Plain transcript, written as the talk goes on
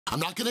I'm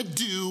not gonna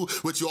do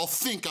what you all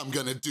think I'm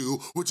gonna do,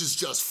 which is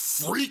just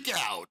freak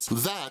out.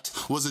 That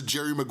was a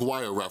Jerry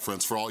Maguire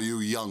reference for all you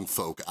young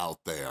folk out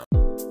there.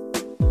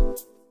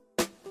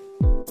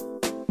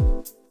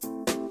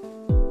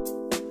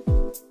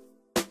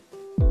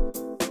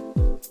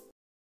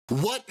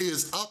 What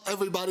is up,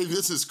 everybody?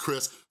 This is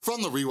Chris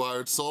from The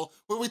Rewired Soul,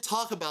 where we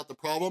talk about the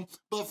problem,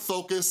 but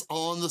focus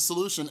on the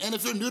solution. And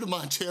if you're new to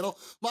my channel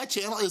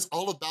is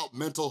all about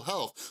mental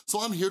health. So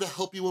I'm here to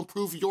help you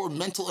improve your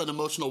mental and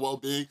emotional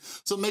well-being.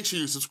 So make sure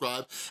you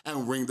subscribe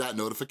and ring that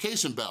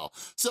notification bell.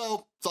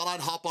 So thought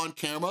I'd hop on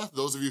camera.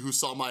 Those of you who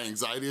saw my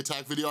anxiety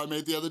attack video I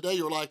made the other day,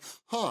 you're like,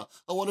 I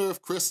wonder if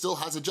Chris still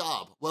has a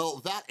job.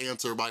 Well, that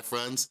answer, my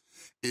friends,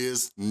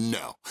 is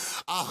no.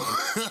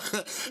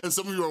 And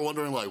some of you are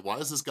wondering, like, why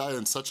is this guy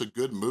in such a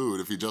good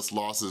mood if he just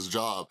lost his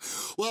job?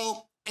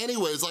 Well,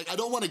 anyways, like, I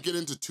don't wanna get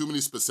into too many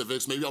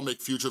specifics. Maybe I'll make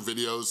future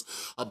videos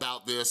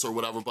about this or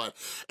whatever, but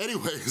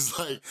anyways,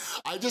 like,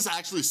 I just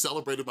actually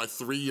celebrated my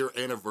 3-year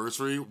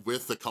anniversary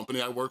with the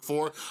company I work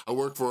for. I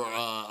work for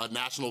a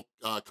national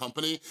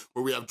company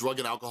where we have drug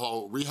and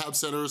alcohol rehab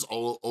centers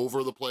all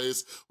over the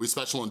place. We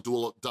specialize in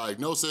dual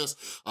diagnosis,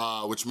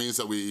 which means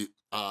that we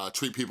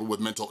treat people with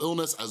mental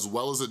illness as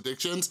well as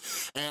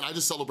addictions, and I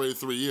just celebrated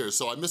 3 years.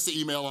 So I missed the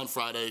email on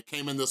Friday,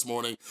 came in this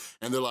morning,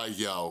 and they're like,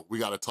 yo, we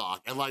gotta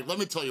talk. And like, let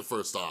me tell you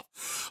first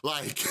off,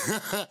 like,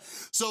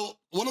 so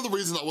one of the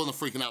reasons I wasn't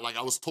freaking out, like,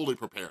 I was totally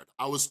prepared.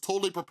 I was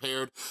totally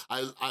prepared.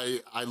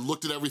 I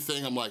looked at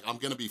everything, I'm like, I'm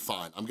gonna be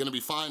fine. I'm gonna be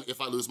fine if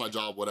I lose my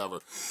job, whatever.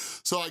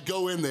 So I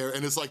go in there,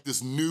 and it's like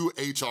this new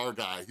HR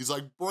guy. He's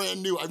like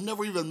brand new. I've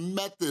never even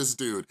met this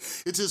dude.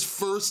 It's his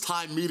first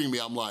time meeting me.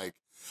 I'm like,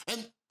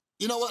 and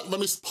you know what? Let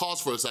me pause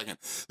for a second.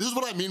 This is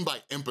what I mean by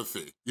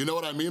empathy. You know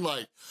what I mean?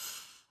 Like,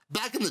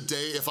 back in the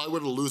day, if I were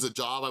to lose a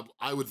job,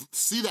 I would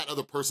see that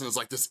other person as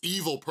like this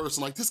evil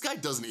person. Like, this guy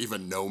doesn't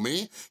even know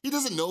me. He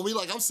doesn't know me.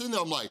 Like, I'm sitting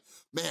there, I'm like,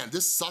 man,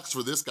 this sucks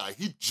for this guy.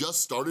 He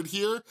just started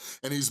here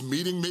and he's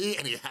meeting me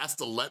and he has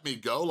to let me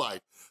go.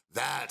 Like,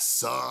 that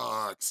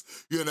sucks,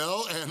 you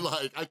know? And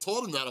like, I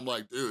told him that, I'm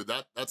like, dude,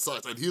 that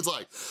sucks. And he's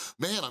like,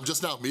 man, I'm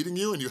just now meeting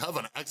you and you have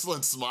an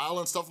excellent smile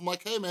and stuff. I'm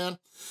like, hey man,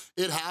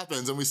 it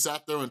happens. And we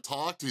sat there and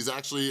talked. He's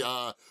actually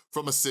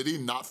from a city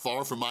not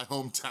far from my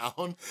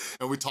hometown.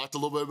 And we talked a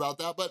little bit about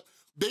that. But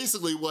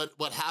basically what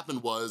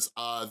happened was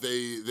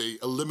they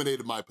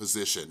eliminated my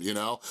position, you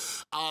know?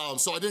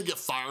 So I didn't get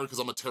fired because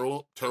I'm a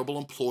terrible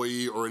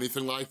employee or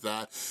anything like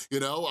that, you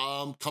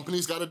know?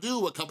 Companies gotta do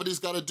what companies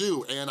gotta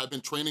do, and I've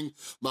been training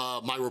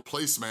my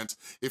replacement,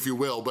 if you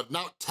will, but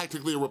not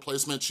technically a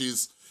replacement.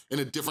 She's in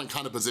a different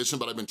kind of position,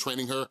 but I've been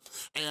training her.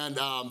 And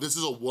this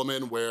is a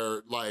woman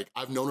where, like,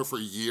 I've known her for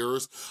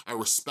years. I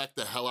respect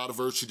the hell out of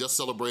her. She just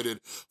celebrated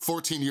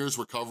 14 years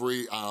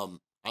recovery.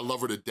 I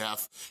love her to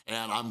death,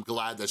 and I'm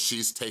glad that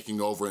she's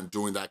taking over and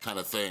doing that kind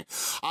of thing.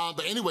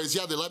 But anyways,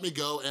 yeah, they let me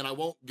go, and I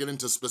won't get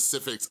into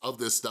specifics of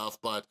this stuff,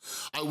 but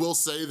I will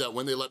say that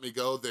when they let me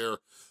go,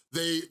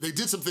 they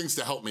did some things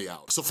to help me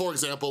out. So for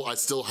example, I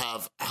still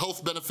have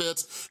health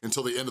benefits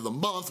until the end of the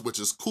month, which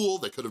is cool.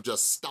 They could have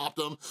just stopped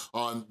them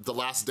on the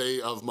last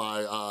day of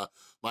my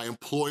my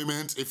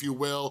employment, if you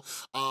will.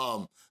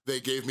 They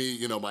gave me,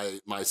 you know,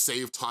 my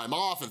saved time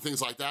off and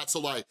things like that. So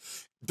like,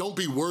 don't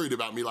be worried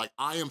about me. Like,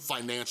 I am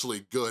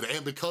financially good.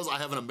 And because I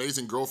have an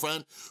amazing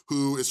girlfriend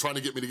who is trying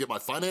to get me to get my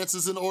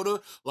finances in order,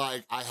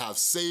 like, I have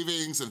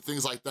savings and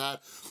things like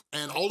that.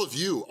 And all of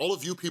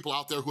you people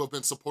out there who have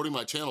been supporting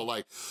my channel,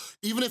 like,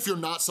 even if you're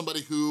not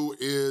somebody who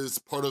is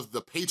part of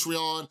the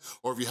Patreon,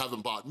 or if you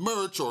haven't bought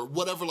merch or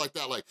whatever like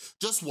that, like,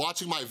 just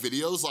watching my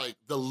videos, like,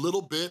 the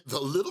little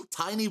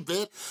tiny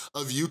bit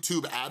of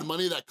YouTube ad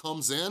money that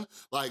comes in,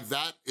 like,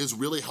 that is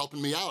really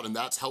helping me out, and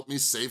that's helped me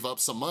save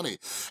up some money.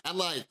 And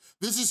like,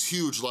 this is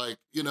huge. Like,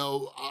 you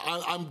know,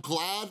 I'm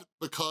glad,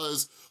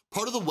 because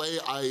part of the way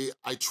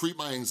I treat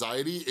my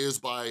anxiety is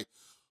by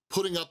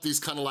putting up these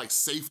kind of like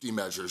safety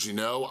measures, you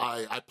know?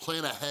 I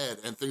plan ahead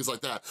and things like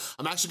that.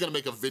 I'm actually gonna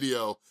make a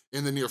video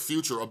in the near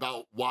future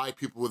about why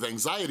people with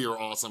anxiety are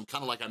awesome,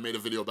 kind of like I made a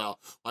video about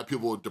why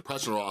people with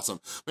depression are awesome.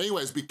 But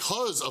anyways,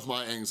 because of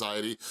my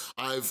anxiety,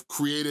 I've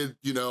created,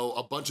 you know,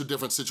 a bunch of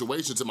different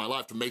situations in my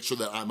life to make sure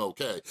that I'm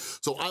okay.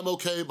 So I'm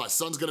okay, my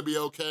son's gonna be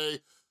okay,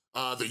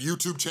 the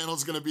YouTube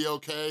channel's gonna be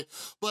okay,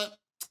 but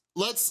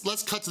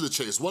let's cut to the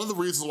chase. One of the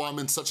reasons why I'm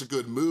in such a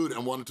good mood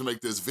and wanted to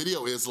make this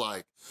video is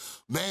like,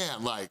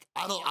 man, like,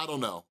 I don't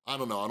know. I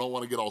don't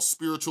wanna get all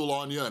spiritual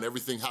on you and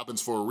everything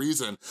happens for a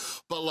reason,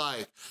 but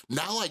like,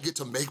 now I get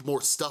to make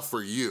more stuff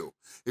for you.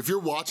 If you're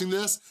watching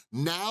this,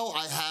 now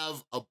I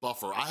have a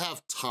buffer. I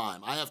have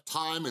time. I have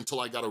time until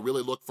I gotta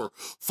really look for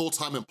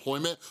full-time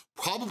employment,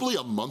 probably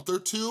a month or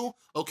two,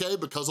 okay,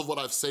 because of what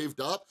I've saved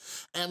up.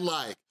 And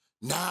like,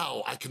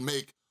 now I can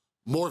make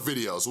more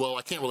videos. Well,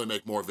 I can't really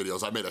make more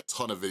videos. I made a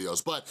ton of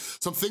videos, but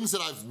some things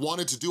that I've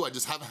wanted to do, I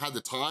just haven't had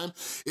the time,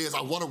 is I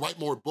wanna write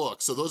more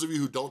books. So those of you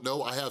who don't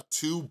know, I have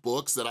 2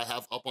 books that I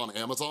have up on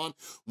Amazon.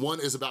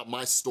 One is about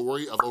my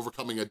story of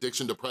overcoming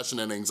addiction, depression,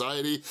 and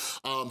anxiety.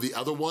 The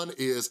other one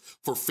is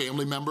for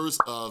family members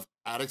of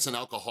addicts and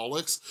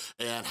alcoholics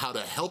and how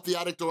to help the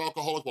addict or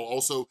alcoholic while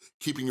also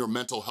keeping your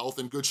mental health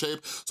in good shape.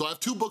 So I have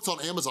 2 books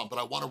on Amazon, but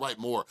I wanna write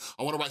more.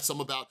 I wanna write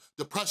some about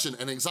depression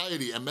and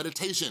anxiety and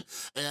meditation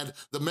and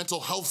the mental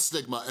health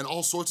stigma and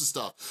all sorts of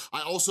stuff.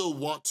 I also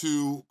want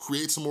to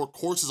create some more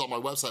courses on my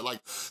website.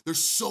 Like, there's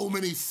so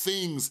many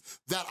things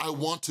that I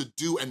want to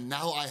do, and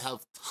now I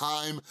have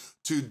time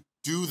to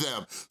do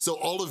them. So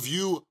all of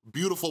you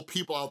beautiful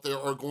people out there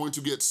are going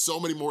to get so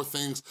many more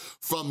things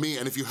from me.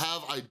 And if you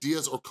have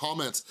ideas or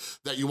comments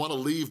that you wanna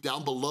leave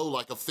down below,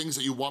 like of things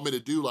that you want me to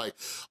do, like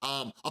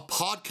a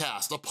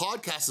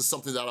podcast is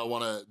something that I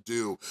wanna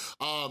do.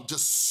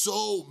 Just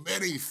so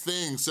many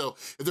things. So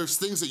if there's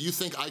things that you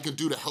think I can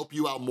do to help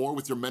you out more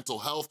with your mental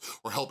health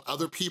or help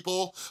other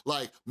people,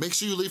 like, make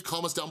sure you leave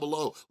comments down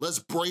below. Let's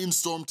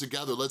brainstorm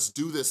together. Let's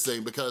do this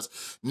thing, because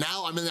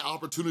now I'm in the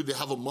opportunity to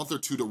have a month or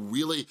 2 to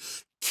really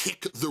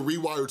kick the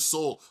Rewired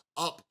Soul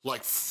up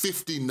like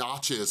 50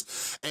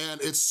 notches, and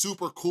it's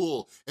super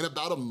cool. In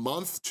about a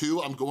month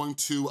too, I'm going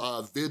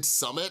to Vid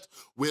Summit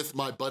with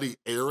my buddy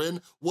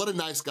Aaron. What a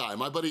nice guy,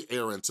 my buddy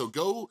Aaron. So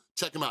go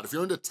check him out. If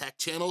you're into tech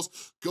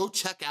channels, go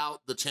check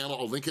out the channel.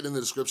 I'll link it in the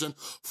description.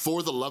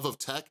 For the Love of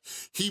Tech,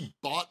 he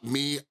bought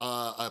me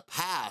a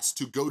pass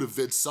to go to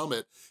Vid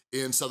Summit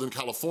in Southern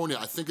California.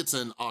 I think it's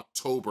in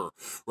October,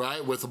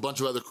 right? With a bunch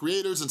of other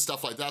creators and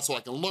stuff like that, so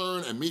I can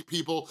learn and meet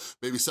people,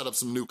 maybe set up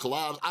some new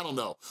collabs, I don't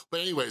know.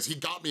 But anyways, he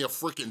got me a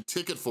freaking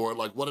ticket for it.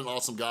 Like, what an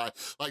awesome guy.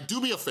 Like,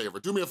 do me a favor,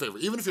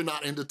 even if you're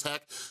not into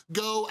tech,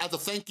 go, as a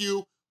thank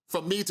you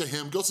from me to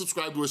him, go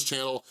subscribe to his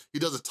channel. He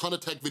does a ton of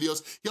tech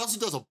videos. He also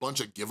does a bunch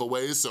of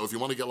giveaways, so if you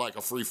wanna get like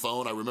a free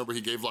phone, I remember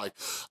he gave like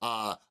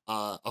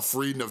a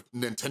free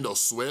Nintendo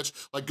Switch.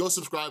 Like, go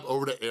subscribe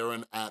over to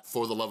Aaron at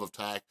For the Love of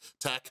Tech.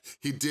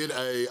 He did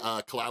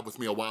a collab with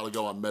me a while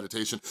ago on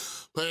meditation.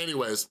 But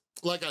anyways,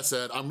 like I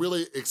said, I'm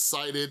really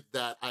excited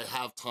that I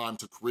have time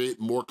to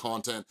create more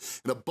content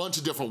in a bunch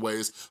of different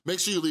ways. Make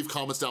sure you leave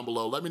comments down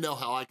below. Let me know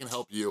how I can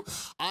help you.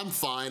 I'm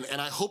fine,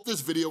 and I hope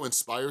this video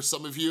inspires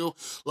some of you.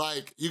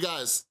 Like, you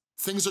guys,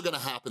 things are gonna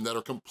happen that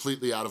are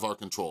completely out of our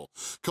control.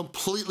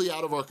 Completely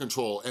out of our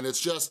control, and it's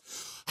just,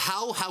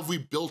 how have we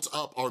built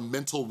up our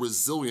mental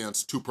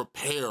resilience to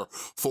prepare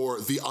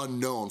for the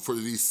unknown, for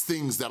these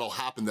things that'll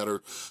happen that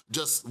are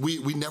just,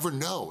 we never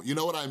know, you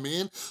know what I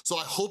mean? So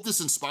I hope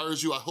this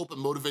inspires you, I hope it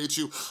motivates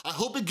you, I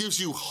hope it gives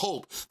you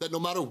hope that no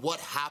matter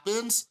what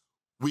happens,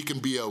 we can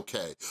be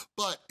okay,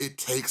 but it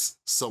takes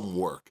some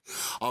work,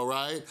 all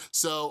right?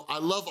 So I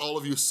love all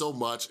of you so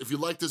much. If you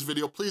like this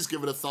video, please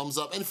give it a thumbs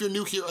up. And if you're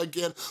new here,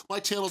 again, my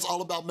channel is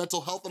all about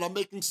mental health and I'm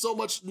making so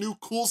much new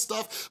cool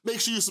stuff. Make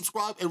sure you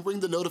subscribe and ring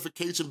the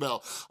notification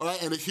bell, all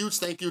right? And a huge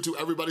thank you to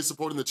everybody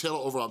supporting the channel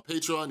over on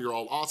Patreon. You're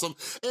all awesome.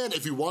 And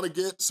if you wanna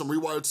get some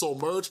Rewired Soul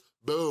merch,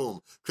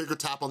 boom, click or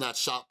tap on that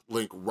shop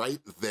link right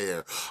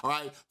there, all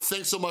right?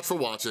 Thanks so much for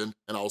watching,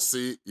 and I'll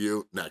see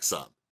you next time.